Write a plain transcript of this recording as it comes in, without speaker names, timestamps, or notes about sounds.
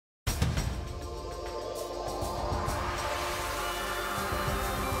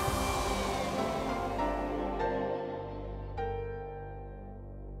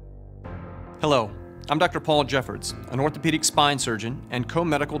Hello, I'm Dr. Paul Jeffords, an orthopedic spine surgeon and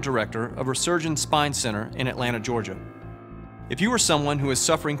co-medical director of Resurgens Spine Center in Atlanta, Georgia. If you are someone who is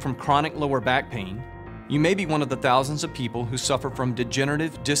suffering from chronic lower back pain, you may be one of the thousands of people who suffer from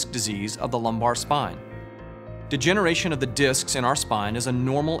degenerative disc disease of the lumbar spine. Degeneration of the discs in our spine is a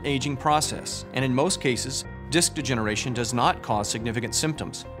normal aging process, and in most cases, disc degeneration does not cause significant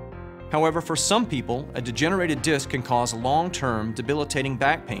symptoms. However, for some people, a degenerated disc can cause long-term debilitating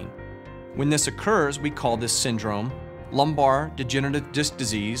back pain. When this occurs, we call this syndrome Lumbar Degenerative Disc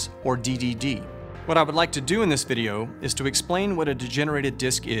Disease, or DDD. What I would like to do in this video is to explain what a degenerated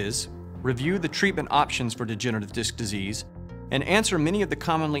disc is, review the treatment options for degenerative disc disease, and answer many of the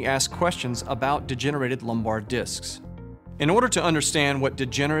commonly asked questions about degenerated lumbar discs. In order to understand what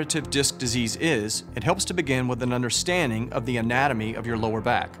degenerative disc disease is, it helps to begin with an understanding of the anatomy of your lower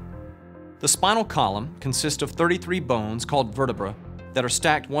back. The spinal column consists of 33 bones called vertebrae that are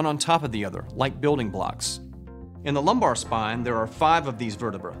stacked one on top of the other, like building blocks. In the lumbar spine, there are 5 of these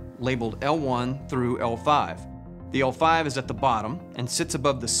vertebrae, labeled L1 through L5. The L5 is at the bottom and sits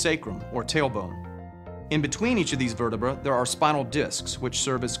above the sacrum, or tailbone. In between each of these vertebrae, there are spinal discs, which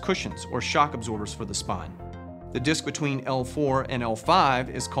serve as cushions or shock absorbers for the spine. The disc between L4 and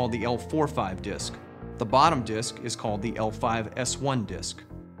L5 is called the L4-5 disc. The bottom disc is called the L5-S1 disc.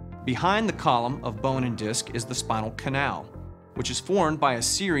 Behind the column of bone and disc is the spinal canal, which is formed by a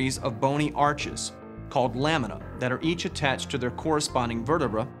series of bony arches called lamina that are each attached to their corresponding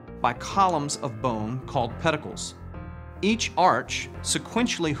vertebra by columns of bone called pedicles. Each arch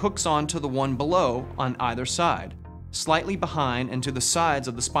sequentially hooks onto the one below on either side, slightly behind and to the sides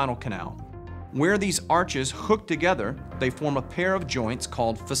of the spinal canal. Where these arches hook together, they form a pair of joints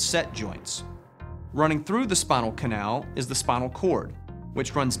called facet joints. Running through the spinal canal is the spinal cord,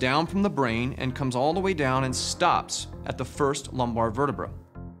 which runs down from the brain and comes all the way down and stops at the first lumbar vertebra.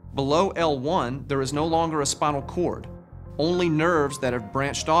 Below L1, there is no longer a spinal cord, only nerves that have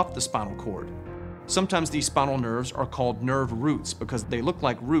branched off the spinal cord. Sometimes these spinal nerves are called nerve roots because they look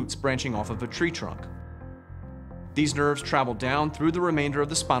like roots branching off of a tree trunk. These nerves travel down through the remainder of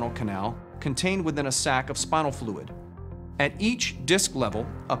the spinal canal, contained within a sac of spinal fluid. At each disc level,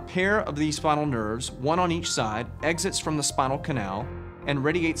 a pair of these spinal nerves, one on each side, exits from the spinal canal and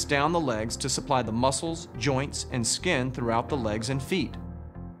radiates down the legs to supply the muscles, joints, and skin throughout the legs and feet.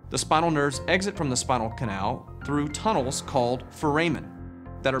 The spinal nerves exit from the spinal canal through tunnels called foramen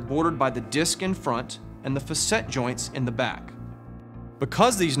that are bordered by the disc in front and the facet joints in the back.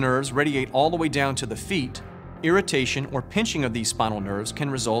 Because these nerves radiate all the way down to the feet, irritation or pinching of these spinal nerves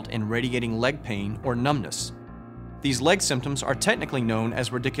can result in radiating leg pain or numbness. These leg symptoms are technically known as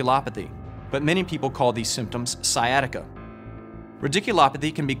radiculopathy, but many people call these symptoms sciatica.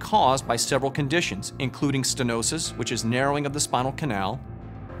 Radiculopathy can be caused by several conditions, including stenosis, which is narrowing of the spinal canal,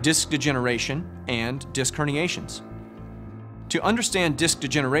 disc degeneration, and disc herniations. To understand disc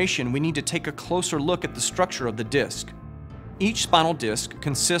degeneration, we need to take a closer look at the structure of the disc. Each spinal disc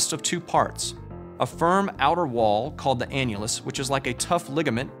consists of 2 parts: a firm outer wall called the annulus, which is like a tough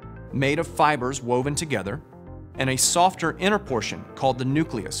ligament made of fibers woven together, and a softer inner portion called the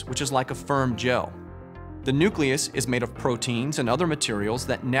nucleus, which is like a firm gel. The nucleus is made of proteins and other materials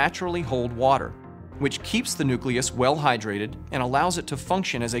that naturally hold water, which keeps the nucleus well hydrated and allows it to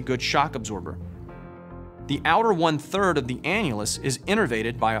function as a good shock absorber. The outer 1/3 of the annulus is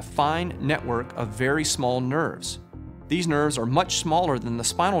innervated by a fine network of very small nerves. These nerves are much smaller than the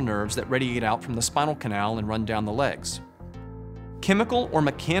spinal nerves that radiate out from the spinal canal and run down the legs. Chemical or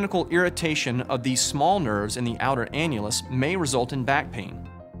mechanical irritation of these small nerves in the outer annulus may result in back pain.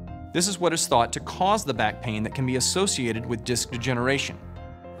 This is what is thought to cause the back pain that can be associated with disc degeneration.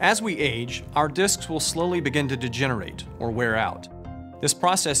 As we age, our discs will slowly begin to degenerate or wear out. This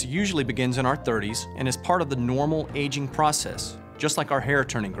process usually begins in our 30s and is part of the normal aging process, just like our hair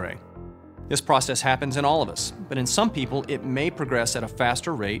turning gray. This process happens in all of us, but in some people it may progress at a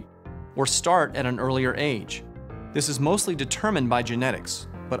faster rate or start at an earlier age. This is mostly determined by genetics,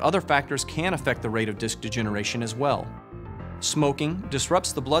 but other factors can affect the rate of disc degeneration as well. Smoking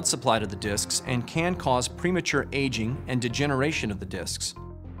disrupts the blood supply to the discs and can cause premature aging and degeneration of the discs.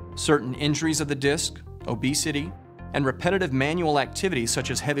 Certain injuries of the disc, obesity, and repetitive manual activities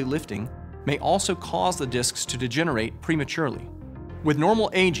such as heavy lifting may also cause the discs to degenerate prematurely. With normal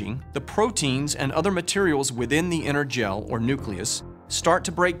aging, the proteins and other materials within the inner gel or nucleus start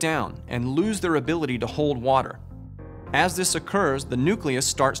to break down and lose their ability to hold water. As this occurs, the nucleus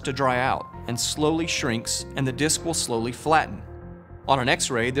starts to dry out and slowly shrinks, and the disc will slowly flatten. On an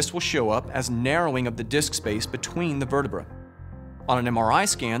X-ray, this will show up as narrowing of the disc space between the vertebrae. On an MRI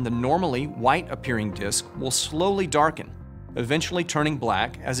scan, the normally white-appearing disc will slowly darken, eventually turning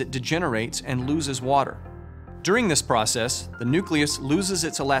black as it degenerates and loses water. During this process, the nucleus loses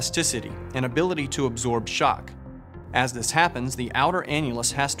its elasticity and ability to absorb shock. As this happens, the outer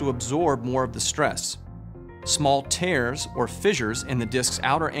annulus has to absorb more of the stress. Small tears or fissures in the disc's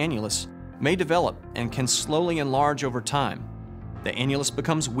outer annulus may develop and can slowly enlarge over time. The annulus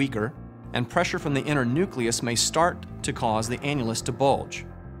becomes weaker, and pressure from the inner nucleus may start to cause the annulus to bulge.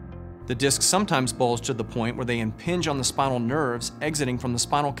 The discs sometimes bulge to the point where they impinge on the spinal nerves exiting from the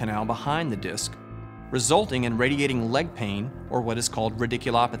spinal canal behind the disc, resulting in radiating leg pain, or what is called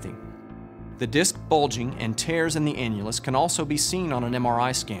radiculopathy. The disc bulging and tears in the annulus can also be seen on an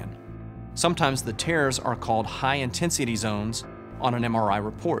MRI scan. Sometimes the tears are called high-intensity zones on an MRI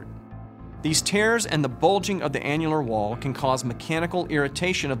report. These tears and the bulging of the annular wall can cause mechanical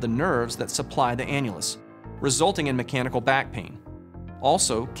irritation of the nerves that supply the annulus, resulting in mechanical back pain.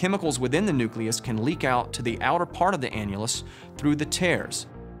 Also, chemicals within the nucleus can leak out to the outer part of the annulus through the tears.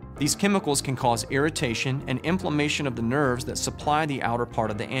 These chemicals can cause irritation and inflammation of the nerves that supply the outer part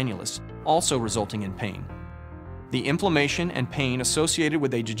of the annulus, also resulting in pain. The inflammation and pain associated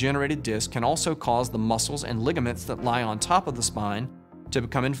with a degenerated disc can also cause the muscles and ligaments that lie on top of the spine to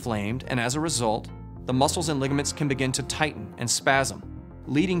become inflamed, and as a result, the muscles and ligaments can begin to tighten and spasm,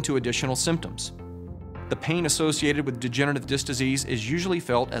 leading to additional symptoms. The pain associated with degenerative disc disease is usually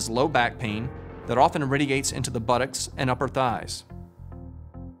felt as low back pain that often radiates into the buttocks and upper thighs.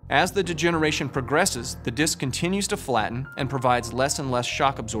 As the degeneration progresses, the disc continues to flatten and provides less and less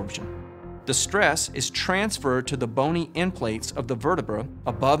shock absorption. The stress is transferred to the bony end plates of the vertebra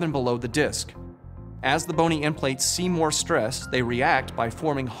above and below the disc. As the bony end plates see more stress, they react by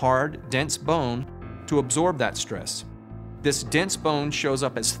forming hard, dense bone to absorb that stress. This dense bone shows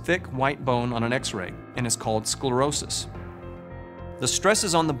up as thick white bone on an X-ray and is called sclerosis. The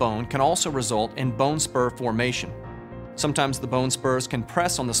stresses on the bone can also result in bone spur formation. Sometimes the bone spurs can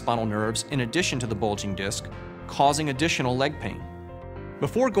press on the spinal nerves in addition to the bulging disc, causing additional leg pain.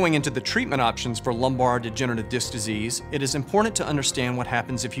 Before going into the treatment options for lumbar degenerative disc disease, it is important to understand what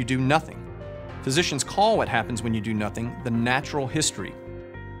happens if you do nothing. Physicians call what happens when you do nothing the natural history.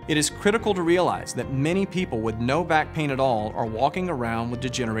 It is critical to realize that many people with no back pain at all are walking around with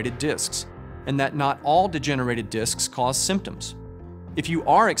degenerated discs, and that not all degenerated discs cause symptoms. If you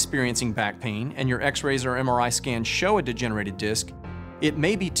are experiencing back pain and your X-rays or MRI scans show a degenerated disc, it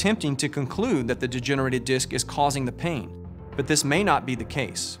may be tempting to conclude that the degenerated disc is causing the pain, but this may not be the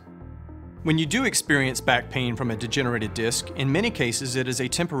case. When you do experience back pain from a degenerated disc, in many cases it is a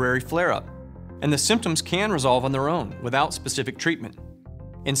temporary flare-up, and the symptoms can resolve on their own without specific treatment.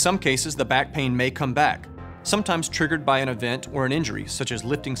 In some cases, the back pain may come back, sometimes triggered by an event or an injury, such as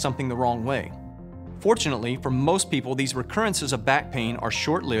lifting something the wrong way. Fortunately, for most people, these recurrences of back pain are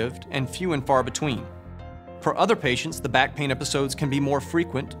short-lived and few and far between. For other patients, the back pain episodes can be more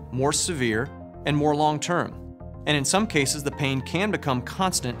frequent, more severe, and more long-term. And in some cases, the pain can become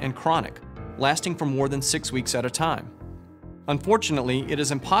constant and chronic, lasting for more than 6 weeks at a time. Unfortunately, it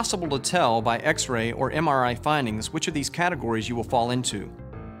is impossible to tell by X-ray or MRI findings which of these categories you will fall into.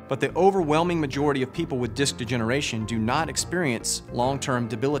 But the overwhelming majority of people with disc degeneration do not experience long-term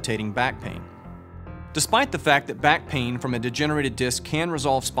debilitating back pain. Despite the fact that back pain from a degenerated disc can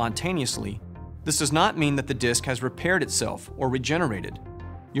resolve spontaneously, this does not mean that the disc has repaired itself or regenerated.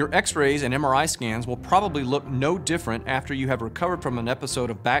 Your X-rays and MRI scans will probably look no different after you have recovered from an episode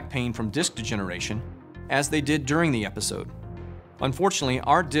of back pain from disc degeneration as they did during the episode. Unfortunately,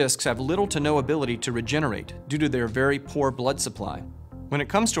 our discs have little to no ability to regenerate due to their very poor blood supply. When it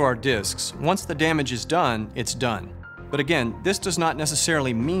comes to our discs, once the damage is done, it's done. But again, this does not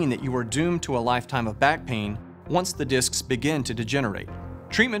necessarily mean that you are doomed to a lifetime of back pain once the discs begin to degenerate.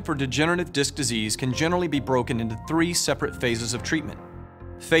 Treatment for degenerative disc disease can generally be broken into 3 separate phases of treatment.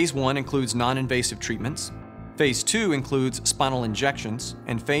 Phase 1 includes non-invasive treatments. Phase 2 includes spinal injections,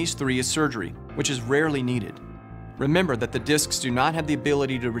 and Phase 3 is surgery, which is rarely needed. Remember that the discs do not have the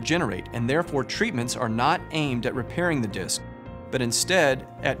ability to regenerate, and therefore treatments are not aimed at repairing the disc, but instead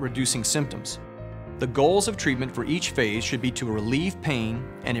at reducing symptoms. The goals of treatment for each phase should be to relieve pain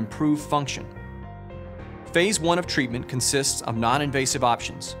and improve function. Phase 1 of treatment consists of non-invasive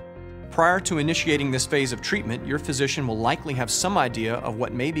options. Prior to initiating this phase of treatment, your physician will likely have some idea of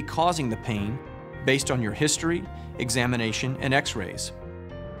what may be causing the pain based on your history, examination, and X-rays.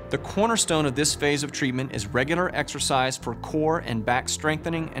 The cornerstone of this phase of treatment is regular exercise for core and back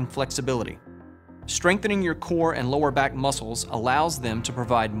strengthening and flexibility. Strengthening your core and lower back muscles allows them to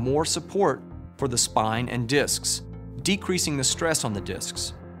provide more support for the spine and discs, decreasing the stress on the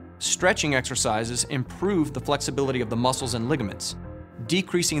discs. Stretching exercises improve the flexibility of the muscles and ligaments,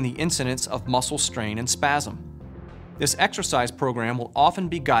 decreasing the incidence of muscle strain and spasm. This exercise program will often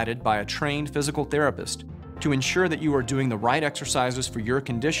be guided by a trained physical therapist to ensure that you are doing the right exercises for your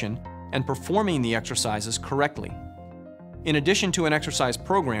condition and performing the exercises correctly. In addition to an exercise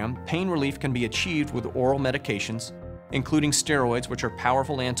program, pain relief can be achieved with oral medications, including steroids, which are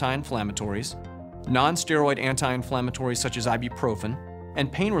powerful anti-inflammatories, non-steroid anti-inflammatories such as ibuprofen,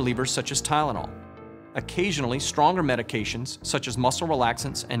 and pain relievers such as Tylenol. Occasionally, stronger medications, such as muscle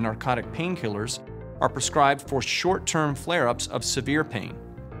relaxants and narcotic painkillers, are prescribed for short-term flare-ups of severe pain.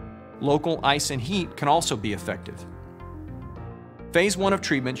 Local ice and heat can also be effective. Phase 1 of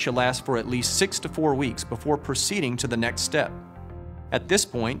treatment should last for at least 6 to 4 weeks before proceeding to the next step. At this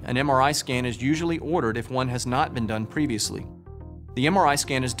point, an MRI scan is usually ordered if one has not been done previously. The MRI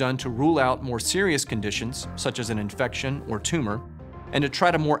scan is done to rule out more serious conditions, such as an infection or tumor, and to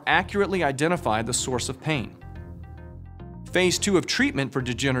try to more accurately identify the source of pain. Phase 2 of treatment for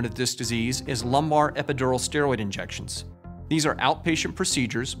degenerative disc disease is lumbar epidural steroid injections. These are outpatient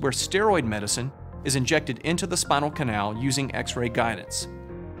procedures where steroid medicine is injected into the spinal canal using X-ray guidance.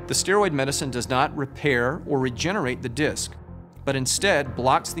 The steroid medicine does not repair or regenerate the disc, but instead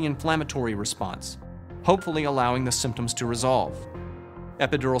blocks the inflammatory response, hopefully allowing the symptoms to resolve.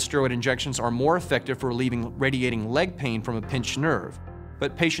 Epidural steroid injections are more effective for relieving radiating leg pain from a pinched nerve,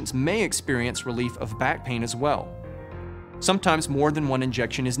 but patients may experience relief of back pain as well. Sometimes more than one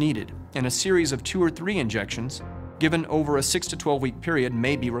injection is needed, and a series of 2 or 3 injections, given over a 6 to 12-week period,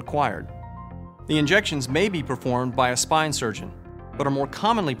 may be required. The injections may be performed by a spine surgeon, but are more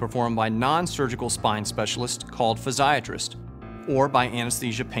commonly performed by non-surgical spine specialists called physiatrists, or by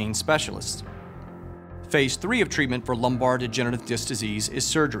anesthesia pain specialists. Phase 3 of treatment for lumbar degenerative disc disease is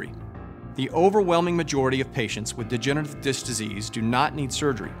surgery. The overwhelming majority of patients with degenerative disc disease do not need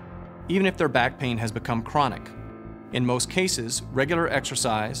surgery, even if their back pain has become chronic. In most cases, regular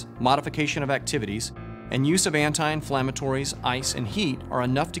exercise, modification of activities, and use of anti-inflammatories, ice, and heat are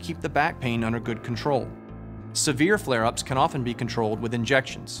enough to keep the back pain under good control. Severe flare-ups can often be controlled with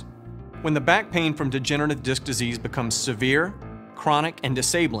injections. When the back pain from degenerative disc disease becomes severe, chronic, and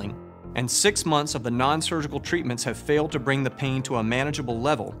disabling, and 6 months of the non-surgical treatments have failed to bring the pain to a manageable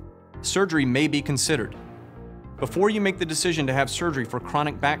level, surgery may be considered. Before you make the decision to have surgery for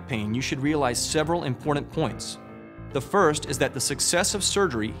chronic back pain, you should realize several important points. The first is that the success of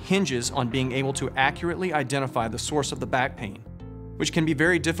surgery hinges on being able to accurately identify the source of the back pain, which can be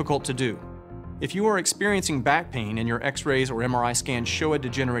very difficult to do. If you are experiencing back pain and your X-rays or MRI scans show a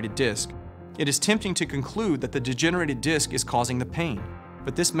degenerated disc, it is tempting to conclude that the degenerated disc is causing the pain,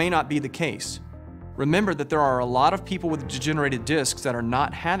 but this may not be the case. Remember that there are a lot of people with degenerated discs that are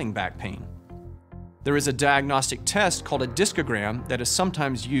not having back pain. There is a diagnostic test called a discogram that is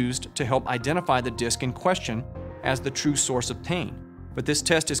sometimes used to help identify the disc in question as the true source of pain, but this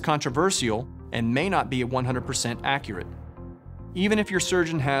test is controversial and may not be 100% accurate. Even if your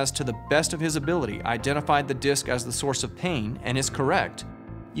surgeon has, to the best of his ability, identified the disc as the source of pain and is correct,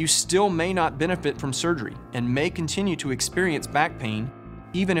 you still may not benefit from surgery and may continue to experience back pain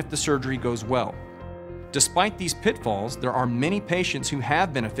even if the surgery goes well. Despite these pitfalls, there are many patients who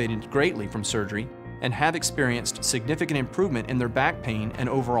have benefited greatly from surgery and have experienced significant improvement in their back pain and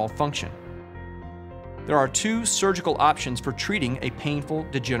overall function. There are 2 surgical options for treating a painful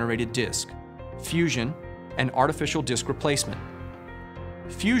degenerated disc: fusion and artificial disc replacement.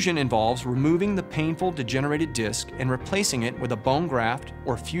 Fusion involves removing the painful degenerated disc and replacing it with a bone graft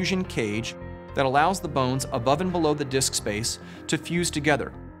or fusion cage that allows the bones above and below the disc space to fuse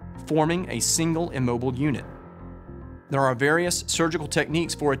together, forming a single immobile unit. There are various surgical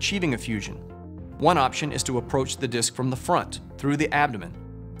techniques for achieving a fusion. One option is to approach the disc from the front, through the abdomen.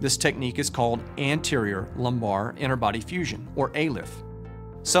 This technique is called anterior lumbar interbody fusion, or ALIF.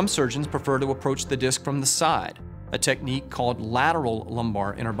 Some surgeons prefer to approach the disc from the side, a technique called lateral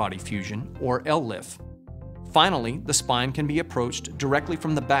lumbar interbody fusion, or LLIF. Finally, the spine can be approached directly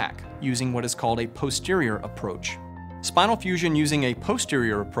from the back, using what is called a posterior approach. Spinal fusion using a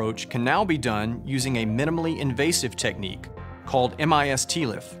posterior approach can now be done using a minimally invasive technique called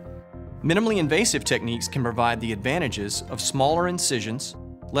MIS-TLIF. Minimally invasive techniques can provide the advantages of smaller incisions,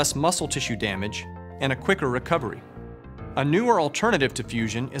 less muscle tissue damage, and a quicker recovery. A newer alternative to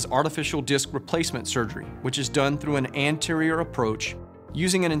fusion is artificial disc replacement surgery, which is done through an anterior approach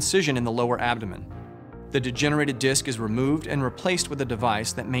using an incision in the lower abdomen. The degenerated disc is removed and replaced with a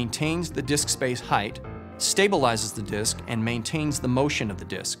device that maintains the disc space height, stabilizes the disc, and maintains the motion of the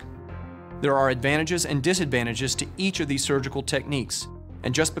disc. There are advantages and disadvantages to each of these surgical techniques,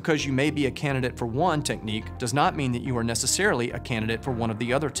 and just because you may be a candidate for one technique does not mean that you are necessarily a candidate for one of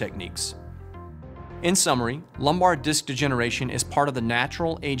the other techniques. In summary, lumbar disc degeneration is part of the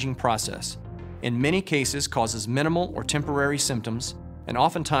natural aging process, in many cases causes minimal or temporary symptoms, and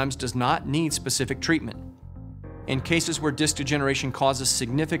oftentimes does not need specific treatment. In cases where disc degeneration causes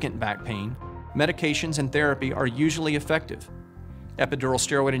significant back pain, medications and therapy are usually effective. Epidural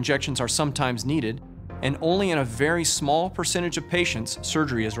steroid injections are sometimes needed, and only in a very small percentage of patients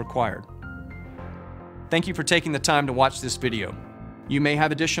surgery is required. Thank you for taking the time to watch this video. You may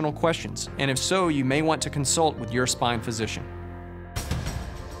have additional questions, and if so, you may want to consult with your spine physician.